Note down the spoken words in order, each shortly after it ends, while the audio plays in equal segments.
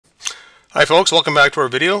Hi folks, welcome back to our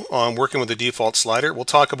video on working with the default slider. We'll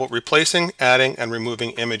talk about replacing, adding, and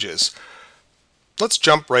removing images. Let's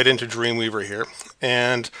jump right into Dreamweaver here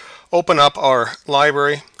and open up our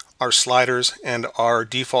library, our sliders, and our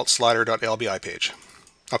default slider.lbi page.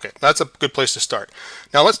 Okay, that's a good place to start.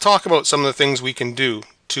 Now let's talk about some of the things we can do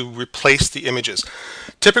to replace the images.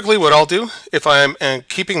 Typically what I'll do, if I'm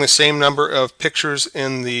keeping the same number of pictures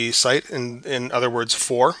in the site, in other words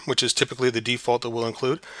 4, which is typically the default that we'll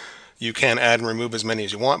include, you can add and remove as many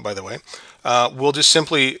as you want, by the way. We'll just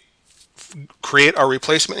simply create our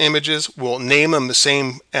replacement images. We'll name them the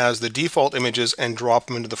same as the default images and drop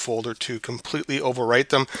them into the folder to completely overwrite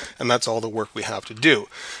them, and that's all the work we have to do.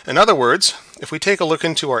 In other words, if we take a look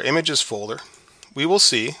into our images folder, we will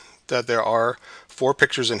see that there are 4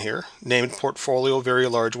 pictures in here, named Portfolio Very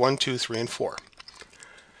Large 1, 2, 3, and 4.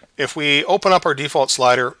 If we open up our default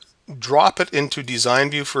slider, drop it into design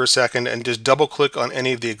view for a second and just double click on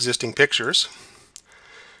any of the existing pictures,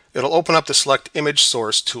 it'll open up the select image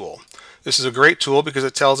source tool. This is a great tool because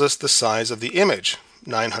it tells us the size of the image,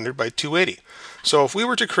 900 by 280. So if we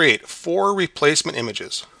were to create 4 replacement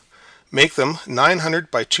images, make them 900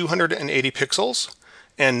 by 280 pixels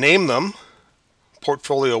and name them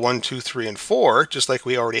Portfolio 1, 2, 3, and 4, just like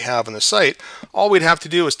we already have on the site, all we'd have to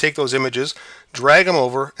do is take those images, drag them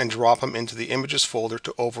over, and drop them into the images folder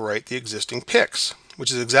to overwrite the existing pics,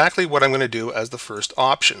 which is exactly what I'm going to do as the first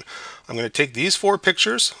option. I'm going to take these 4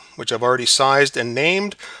 pictures, which I've already sized and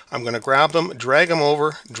named. I'm going to grab them, drag them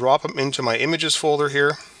over, drop them into my images folder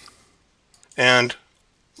here, and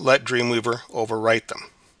let Dreamweaver overwrite them.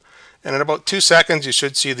 And in about 2 seconds, you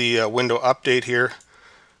should see the window update here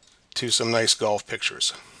to some nice golf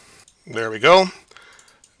pictures. There we go.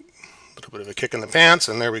 A little bit of a kick in the pants,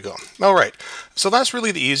 and there we go. All right, so that's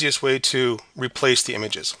really the easiest way to replace the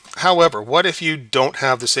images. However, what if you don't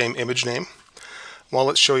have the same image name? Well,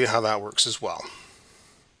 let's show you how that works as well.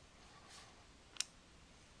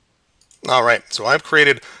 All right, so I've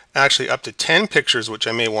created actually up to 10 pictures which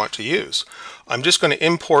I may want to use. I'm just going to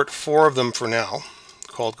import 4 of them for now,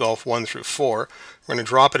 called Golf 1 through 4. We're going to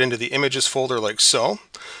drop it into the images folder like so.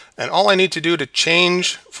 And all I need to do to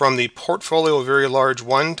change from the Portfolio Very Large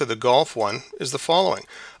 1 to the Golf 1 is the following.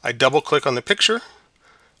 I double click on the picture,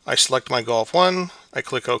 I select my Golf 1, I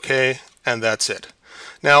click OK, and that's it.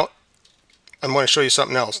 Now, I'm going to show you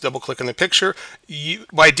something else. Double click on the picture.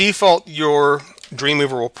 By default, your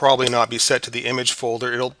Dreamweaver will probably not be set to the image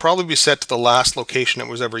folder. It'll probably be set to the last location it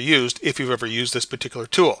was ever used, if you've ever used this particular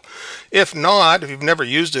tool. If not, if you've never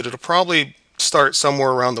used it, it'll probably start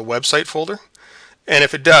somewhere around the website folder. And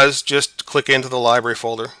if it does, just click into the library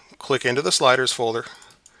folder, click into the sliders folder,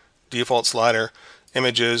 default slider,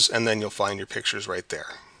 images, and then you'll find your pictures right there.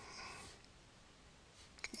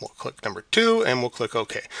 We'll click number 2 and we'll click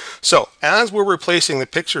OK. So as we're replacing the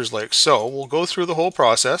pictures like so, we'll go through the whole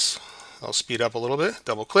process. I'll speed up a little bit,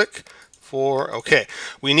 double click for OK.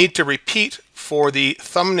 We need to repeat for the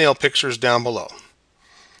thumbnail pictures down below.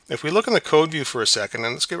 If we look in the code view for a second,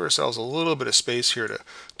 and let's give ourselves a little bit of space here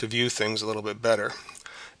to view things a little bit better.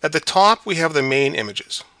 At the top we have the main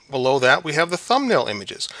images. Below that we have the thumbnail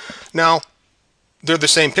images. Now they're the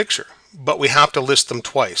same picture, but we have to list them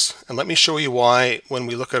twice. And let me show you why when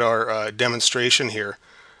we look at our demonstration here.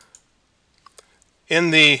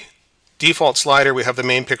 In the default slider we have the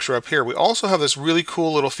main picture up here. We also have this really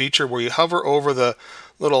cool little feature where you hover over the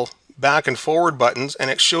little back and forward buttons and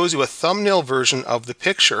it shows you a thumbnail version of the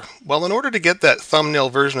picture. Well, in order to get that thumbnail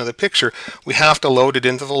version of the picture, we have to load it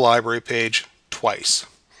into the library page twice.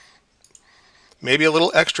 Maybe a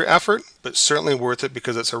little extra effort, but certainly worth it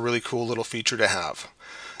because it's a really cool little feature to have.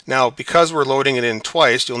 Now, because we're loading it in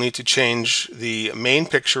twice, you'll need to change the main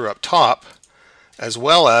picture up top as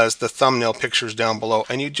well as the thumbnail pictures down below.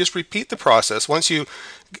 And you just repeat the process. Once you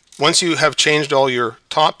have changed all your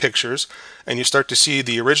top pictures and you start to see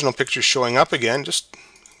the original picture showing up again, just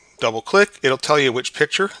double click. It'll tell you which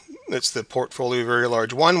picture. It's the Portfolio Very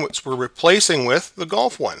Large 1, which we're replacing with the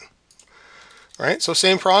Golf 1. All right, so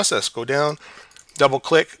same process. Go down, double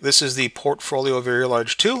click. This is the Portfolio Very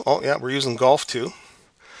Large 2. Oh yeah, we're using Golf 2.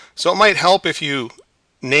 So it might help if you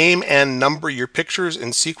name and number your pictures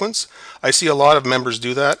in sequence. I see a lot of members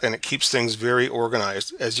do that and it keeps things very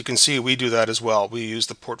organized. As you can see, we do that as well. We use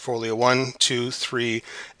the Portfolio 1, 2, 3,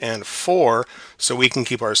 and 4 so we can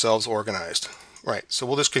keep ourselves organized. Right, so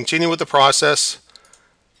we'll just continue with the process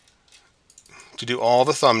to do all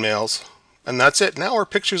the thumbnails, and that's it. Now our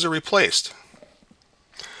pictures are replaced.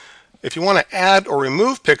 If you want to add or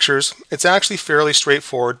remove pictures, it's actually fairly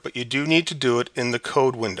straightforward, but you do need to do it in the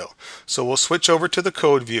code window. So we'll switch over to the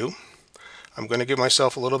code view. I'm going to give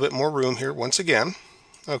myself a little bit more room here once again.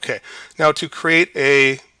 Okay, now to create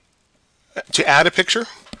a To add a picture,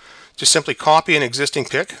 just simply copy an existing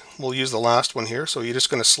pic. We'll use the last one here. So you're just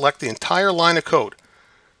going to select the entire line of code,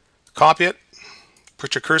 copy it,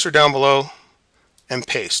 put your cursor down below, and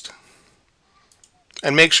paste.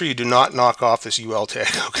 And make sure you do not knock off this UL tag,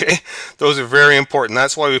 okay? Those are very important.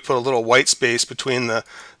 That's why we put a little white space between the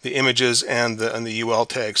images and the UL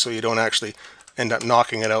tag, so you don't actually end up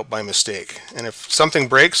knocking it out by mistake. And if something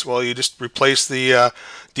breaks, well, you just replace the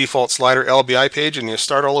default slider LBI page and you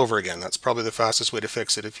start all over again. That's probably the fastest way to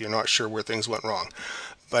fix it if you're not sure where things went wrong.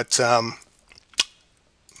 But so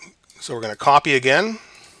we're going to copy again,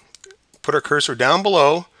 put our cursor down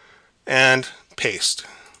below, and paste.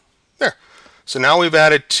 There. So now we've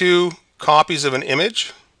added 2 copies of an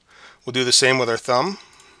image. We'll do the same with our thumb.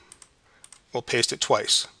 We'll paste it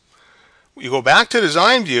twice. You go back to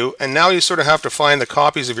design view, and now you sort of have to find the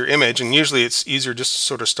copies of your image, and usually it's easier just to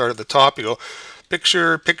sort of start at the top. You go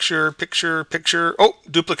picture, picture, picture, picture. Oh,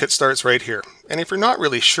 duplicate starts right here. And if you're not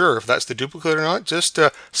really sure if that's the duplicate or not, just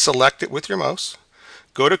select it with your mouse,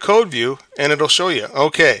 go to code view, and it'll show you.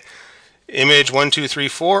 Okay, image 1, 2, 3,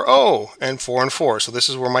 4, oh, and 4 and 4. So this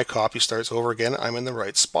is where my copy starts over again. I'm in the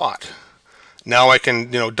right spot. Now I can,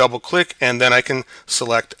 double click, and then I can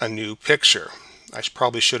select a new picture. I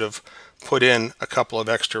probably should have put in a couple of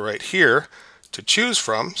extra right here to choose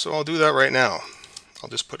from, so I'll do that right now. I'll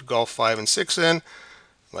just put golf 5 and 6 in,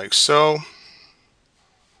 like so.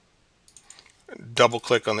 Double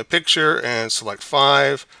click on the picture and select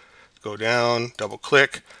 5, go down, double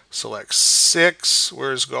click, select 6.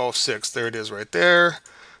 Where's golf 6? There it is right there.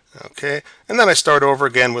 Okay, and then I start over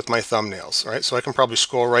again with my thumbnails. Right, so I can probably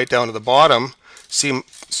scroll right down to the bottom, see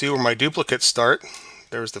where my duplicates start.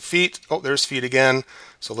 There's the feet. Oh, there's feet again.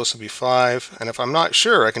 So this will be 5. And if I'm not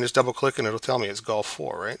sure, I can just double click and it'll tell me it's golf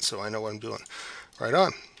 4, right? So I know what I'm doing. Right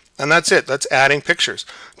on. And that's it. That's adding pictures.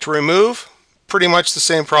 To remove, pretty much the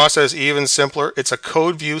same process, even simpler. It's a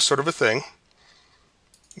code view sort of a thing.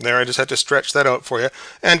 There, I just had to stretch that out for you.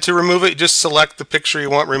 And to remove it, just select the picture you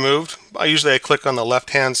want removed. I click on the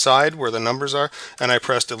left-hand side where the numbers are, and I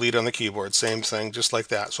press delete on the keyboard. Same thing, just like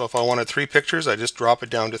that. So if I wanted 3 pictures, I just drop it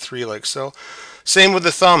down to 3 like so. Same with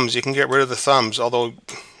the thumbs. You can get rid of the thumbs, although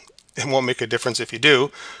it won't make a difference if you do.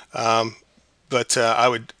 But I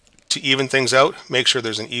would, to even things out, make sure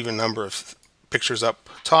there's an even number of pictures up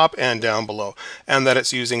top and down below, and that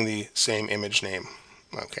it's using the same image name.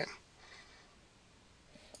 Okay.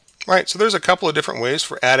 Right, so there's a couple of different ways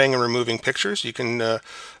for adding and removing pictures. You can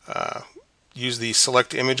use the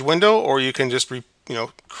select image window, or you can just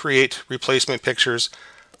create replacement pictures,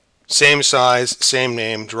 same size, same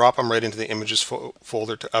name, drop them right into the images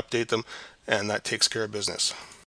folder to update them, and that takes care of business.